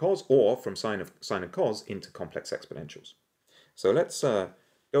sine and cos, or from sine and cos into complex exponentials. So let's go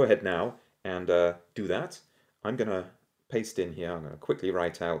ahead now and do that. I'm going to paste in here, I'm going to quickly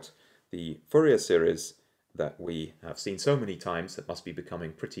write out the Fourier series that we have seen so many times that must be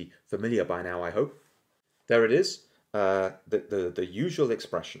becoming pretty familiar by now, I hope. There it is, the usual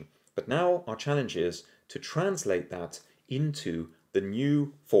expression. But now our challenge is to translate that into the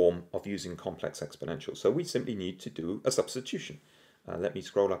new form of using complex exponentials. So we simply need to do a substitution. Let me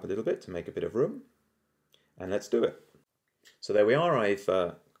scroll up a little bit to make a bit of room, and let's do it. So there we are. I've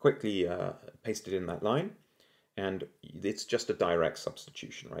quickly pasted in that line, and it's just a direct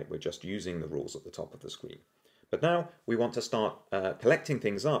substitution, right? We're just using the rules at the top of the screen. But now we want to start collecting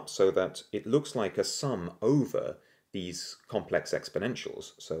things up so that it looks like a sum over these complex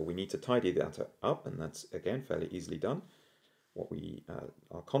exponentials. So we need to tidy that up, and that's, again, fairly easily done.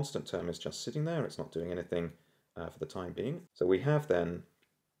 Our constant term is just sitting there. It's not doing anything for the time being. So we have then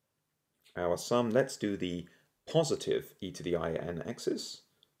our sum. Let's do the positive e to the I n x's.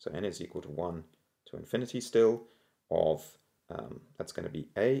 So n is equal to 1 to infinity still, of, that's going to be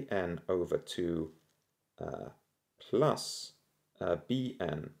a n over 2 plus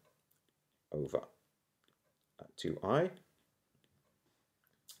bn over 2i,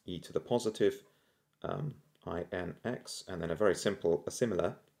 e to the positive inx, and then a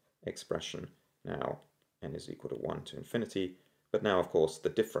similar expression now, n is equal to 1 to infinity, but now, of course, the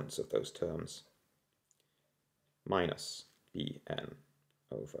difference of those terms, minus bn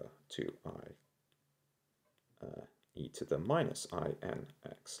over 2i e to the minus I n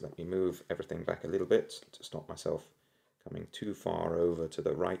x. Let me move everything back a little bit to stop myself coming too far over to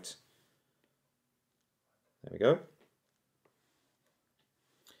the right. There we go.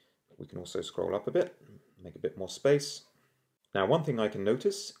 We can also scroll up a bit, make a bit more space. Now, one thing I can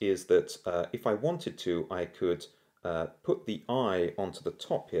notice is that if I wanted to, I could put the I onto the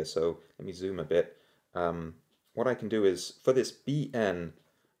top here. So let me zoom a bit. What I can do is, for this bn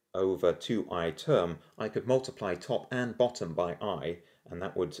over 2i term, I could multiply top and bottom by I, and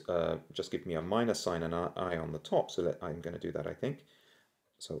that would just give me a minus sign and I on the top. So I'm going to do that, I think.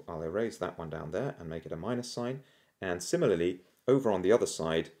 So I'll erase that one down there and make it a minus sign. And similarly, over on the other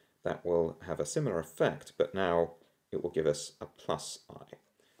side, that will have a similar effect, but now it will give us a plus I.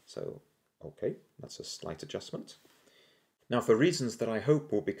 So, okay, that's a slight adjustment. Now, for reasons that I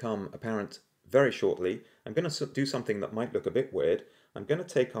hope will become apparent very shortly, I'm going to do something that might look a bit weird. I'm going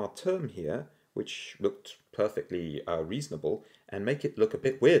to take our term here, which looked perfectly reasonable, and make it look a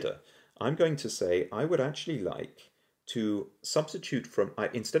bit weirder. I'm going to say I would actually like to substitute from,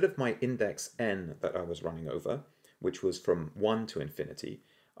 instead of my index n that I was running over, which was from 1 to infinity,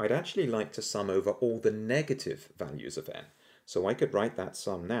 I'd actually like to sum over all the negative values of n. So I could write that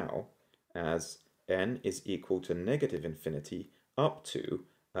sum now as n is equal to negative infinity up to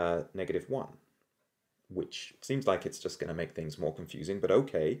negative 1, which seems like it's just going to make things more confusing, but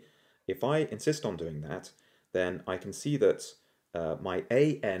okay. If I insist on doing that, then I can see that my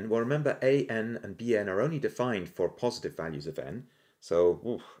an, well, remember an and bn are only defined for positive values of n,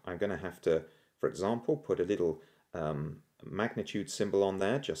 so I'm going to have to, for example, put a little magnitude symbol on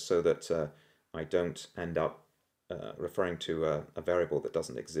there just so that I don't end up referring to a variable that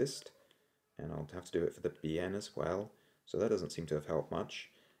doesn't exist. And I'll have to do it for the bn as well, so that doesn't seem to have helped much.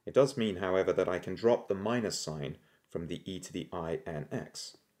 It does mean, however, that I can drop the minus sign from the e to the I n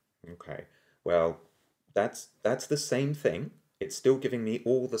x. Okay, well, that's the same thing. It's still giving me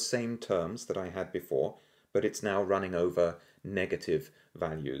all the same terms that I had before, but it's now running over negative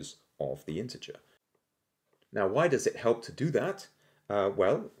values of the integer. Now, why does it help to do that?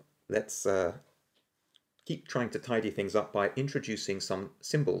 Well, let's keep trying to tidy things up by introducing some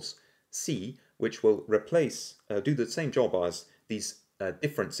symbols, c, which will replace, do the same job as these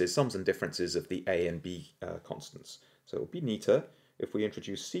differences, sums and differences of the a and b constants. So it would be neater if we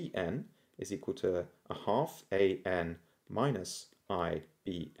introduce cn is equal to a half an minus I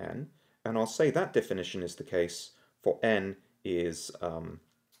bn, and I'll say that definition is the case for n is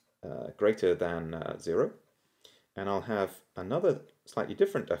greater than 0, and I'll have another slightly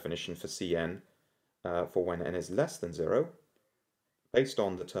different definition for cn for when n is less than 0, based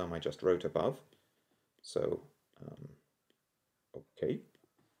on the term I just wrote above. So, okay,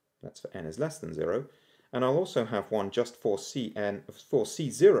 that's for n is less than 0. And I'll also have one just for cn, for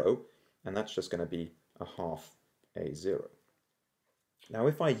c0, and that's just going to be a half a0. Now,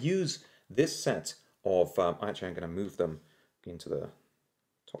 if I use this set of, actually I'm going to move them into the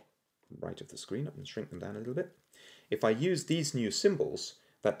top right of the screen and shrink them down a little bit. If I use these new symbols,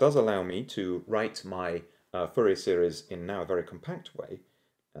 that does allow me to write my Fourier series in now a very compact way.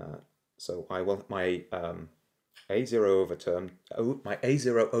 So I will, my a0 over term, my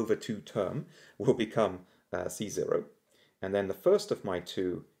a0 over 2 term will become c0. And then the first of my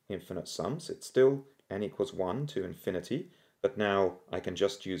two infinite sums, it's still n equals 1 to infinity, but now I can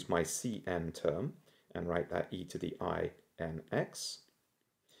just use my cn term and write that e to the I n x.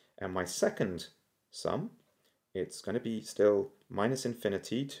 And my second sum, it's going to be still minus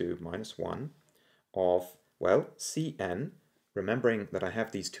infinity to minus 1 of, well, cn, remembering that I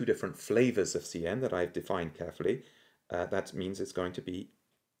have these two different flavors of cn that I've defined carefully, that means it's going to be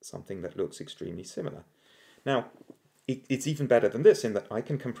something that looks extremely similar. Now, it's even better than this in that I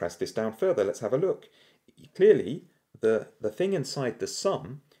can compress this down further. Let's have a look. Clearly, the thing inside the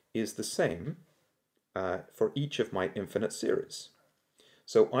sum is the same for each of my infinite series.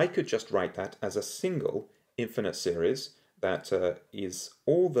 So I could just write that as a single infinite series that is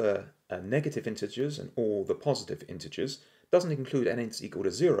all the negative integers and all the positive integers. Doesn't include n is equal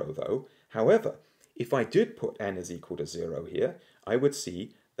to 0 though. However, if I did put n is equal to 0 here, I would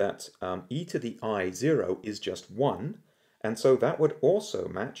see that e to the I 0 is just 1, and so that would also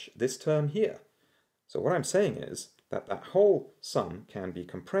match this term here. So what I'm saying is that that whole sum can be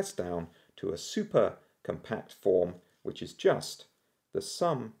compressed down to a super compact form, which is just the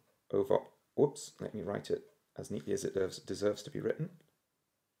sum over, whoops, let me write it as neatly as it deserves to be written.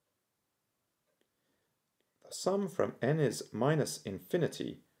 The sum from n is minus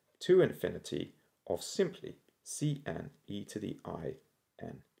infinity to infinity of simply cn e to the I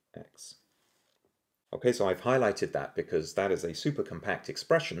n x. Okay, so I've highlighted that because that is a super compact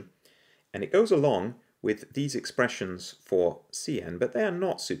expression, and it goes along with these expressions for Cn, but they are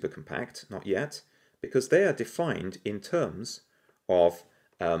not super compact, not yet, because they are defined in terms of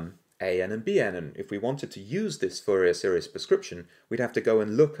An and Bn. And if we wanted to use this Fourier series prescription, we'd have to go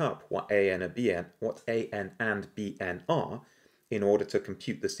and look up what An and Bn are in order to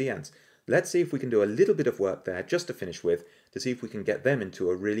compute the Cn's. Let's see if we can do a little bit of work there just to finish with, to see if we can get them into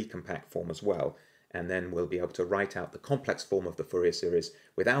a really compact form as well. And then we'll be able to write out the complex form of the Fourier series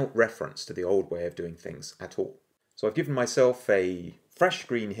without reference to the old way of doing things at all. So I've given myself a fresh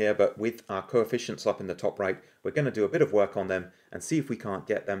screen here, but with our coefficients up in the top right, we're going to do a bit of work on them and see if we can't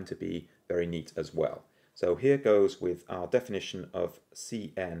get them to be very neat as well. So here goes with our definition of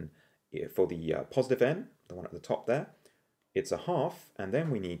Cn for the positive n, the one at the top there. It's a half, and then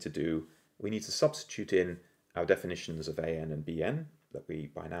we need to substitute in our definitions of An and Bn that we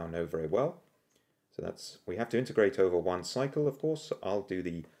by now know very well. So we have to integrate over one cycle, of course. So I'll do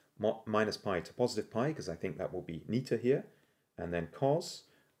the minus pi to positive pi because I think that will be neater here. And then cos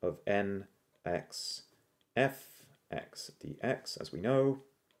of nx fx dx, as we know.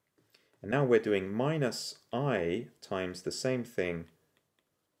 And now we're doing minus I times the same thing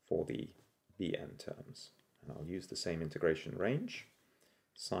for the Bn terms. And I'll use the same integration range.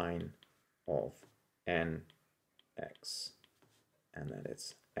 Sine of nx, and then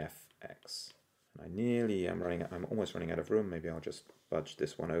it's fx. And I nearly am I'm almost running out of room. Maybe I'll just budge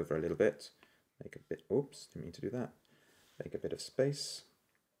this one over a little bit. Make a bit, oops, didn't mean to do that. Make a bit of space.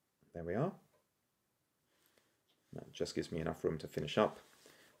 There we are. That just gives me enough room to finish up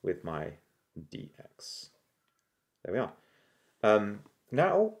with my dx. There we are.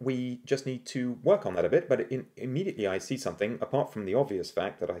 Now we just need to work on that a bit, but immediately I see something, apart from the obvious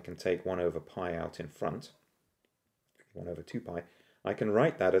fact that I can take 1 over pi out in front, 1 over 2 pi, I can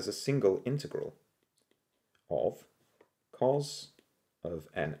write that as a single integral of cos of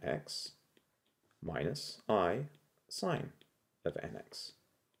nx minus I sine of nx.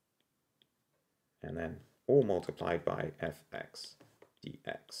 And then all multiplied by fx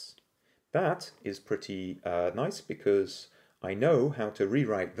dx. That is pretty nice because I know how to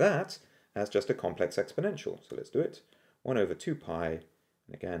rewrite that as just a complex exponential. So let's do it. 1 over 2 pi,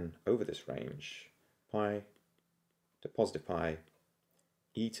 and again over this range, pi to positive pi,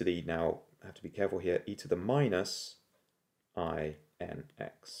 e to the, now I have to be careful here, e to the minus I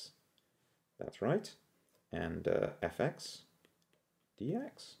nx. That's right. And fx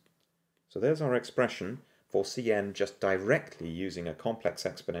dx. So there's our expression for Cn just directly using a complex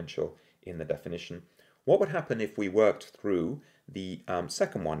exponential in the definition. What would happen if we worked through the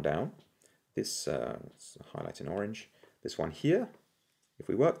second one down? This, let's highlight in orange, this one here. If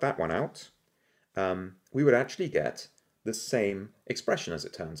we work that one out, we would actually get the same expression, as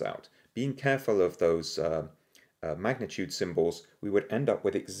it turns out. Being careful of those magnitude symbols, we would end up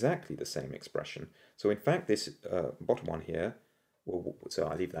with exactly the same expression. So in fact, this bottom one here, so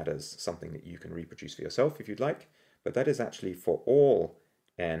I leave that as something that you can reproduce for yourself if you'd like, but that is actually for all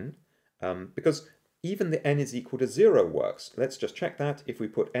n, because even the n is equal to 0 works. Let's just check that. If we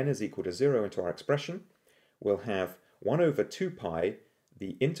put n is equal to 0 into our expression, we'll have 1 over 2 pi,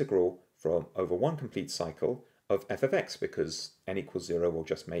 the integral from over one complete cycle of f of x, because n equals 0 will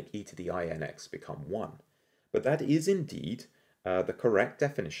just make e to the inx become 1. But that is indeed the correct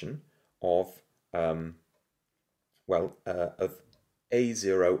definition of, of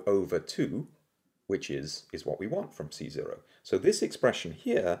a0 over 2, which is what we want from C0. So this expression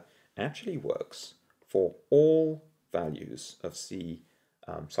here actually works for all values of C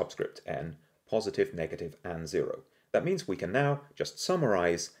subscript n, positive, negative, and 0. That means we can now just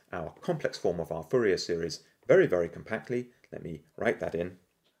summarize our complex form of our Fourier series very, very compactly. Let me write that in.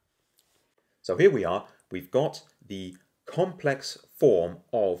 So here we are. We've got the complex form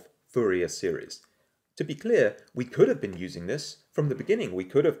of Fourier series. To be clear, we could have been using this from the beginning. We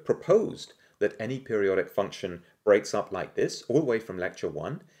could have proposed that any periodic function breaks up like this all the way from lecture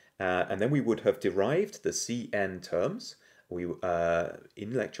 1, and then we would have derived the Cn terms.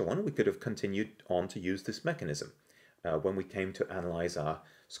 In lecture 1, we could have continued on to use this mechanism. When we came to analyze our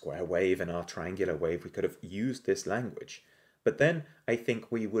square wave and our triangular wave, we could have used this language. But then I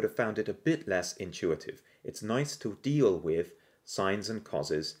think we would have found it a bit less intuitive. It's nice to deal with sines and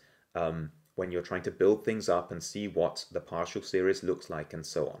causes when you're trying to build things up and see what the partial series looks like and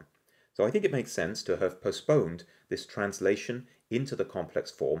so on. So I think it makes sense to have postponed this translation into the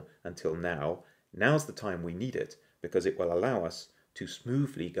complex form until now. Now's the time we need it, because it will allow us to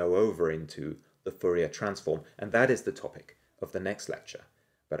smoothly go over into the Fourier transform, and that is the topic of the next lecture.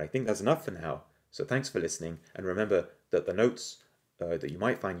 But I think that's enough for now, so thanks for listening, and remember that the notes that you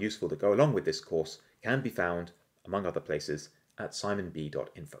might find useful to go along with this course can be found, among other places, at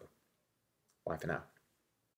simonb.info. Bye for now.